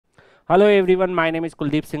Hello everyone, my name is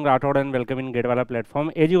𝐂𝐤𝐴𝐻 and welcome in 𝐂𝐤𝐬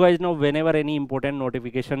platform. As you guys know, whenever any important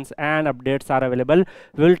notifications and updates are available,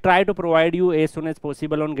 we will try to provide you as soon as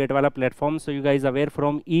possible on 𝐂𝐤𝐬 platform, so you guys are aware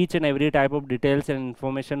from each and every type of details and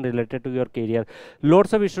information related to your career.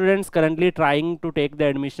 Lots of students currently trying to take the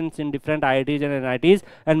admissions in different IITs and NITs,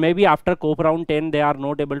 and maybe after COP round 10 they are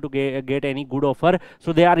not able to get any good offer,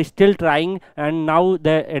 so they are still trying, and now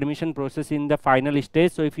the admission process in the final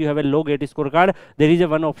stage. So if you have a low GATE scorecard, there is a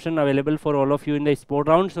one option available for all of you in the sport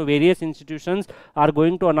round. So various institutions are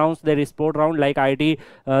going to announce their sport round, like IIT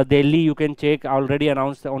Delhi, you can check, already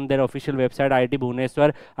announced on their official website. IIT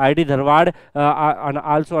Bhubaneswar, IIT Dharwad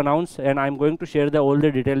also announced, and I'm going to share all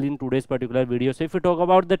the details in today's particular video. So if we talk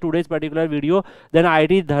about the today's particular video, then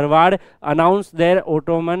IIT Dharwad announced their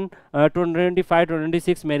autumn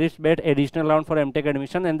 2025-2026 merit-based additional round for M.Tech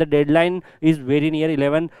admission, and the deadline is very near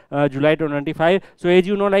 11 July 2025. So as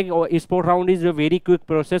you know, like sport round is a very quick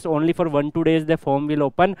process. Only for 1-2 days the form will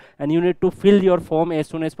open, and you need to fill your form as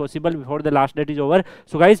soon as possible before the last date is over.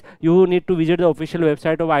 So guys, you need to visit the official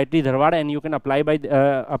website of IIT Dharwad, and you can apply by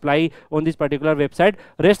apply on this particular website.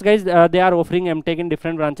 Rest guys, they are offering M.Tech in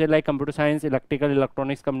different branches like computer science, electrical,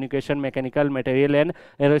 electronics, communication, mechanical, material and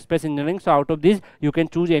aerospace engineering. So out of these you can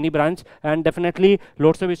choose any branch, and definitely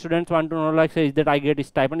lots of students want to know, like, say, is that I get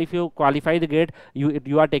stipend. If you qualify the gate,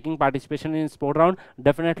 you are taking participation in sport round,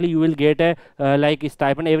 definitely you will get a like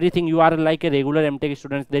stipend, everything. You are like a regular M.Tech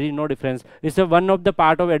students, there is no difference. It's a one of the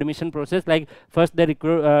part of admission process. Like first they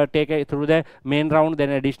take through the main round,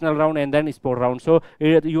 then additional round, and then sport round. So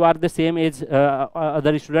you are the same as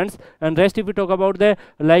other students. And rest, if we talk about the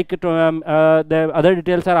like the other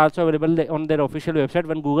details are also available on their official website.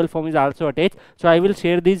 One Google form is also attached, so I will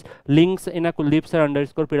share these links in a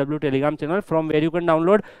𝐂𝐿𝐷_PW Telegram channel, from where you can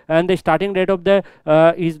download. And the starting date of the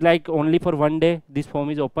is like only for 1 day this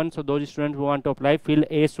form is open, so those students who want to apply, fill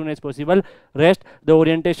as soon as possible. Rest, the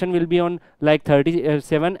orientation will be on like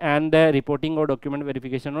 37, and the reporting or document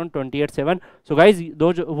verification on 28/7. So guys,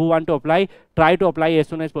 those who want to apply, try to apply as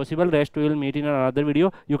soon as possible. Rest we will meet in another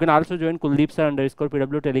video. You can also join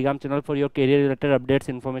𝐂𝐿𝐷_PW Telegram channel for your career related updates,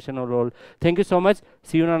 information or all. Thank you so much.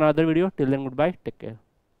 See you in another video. Till then, goodbye. Take care.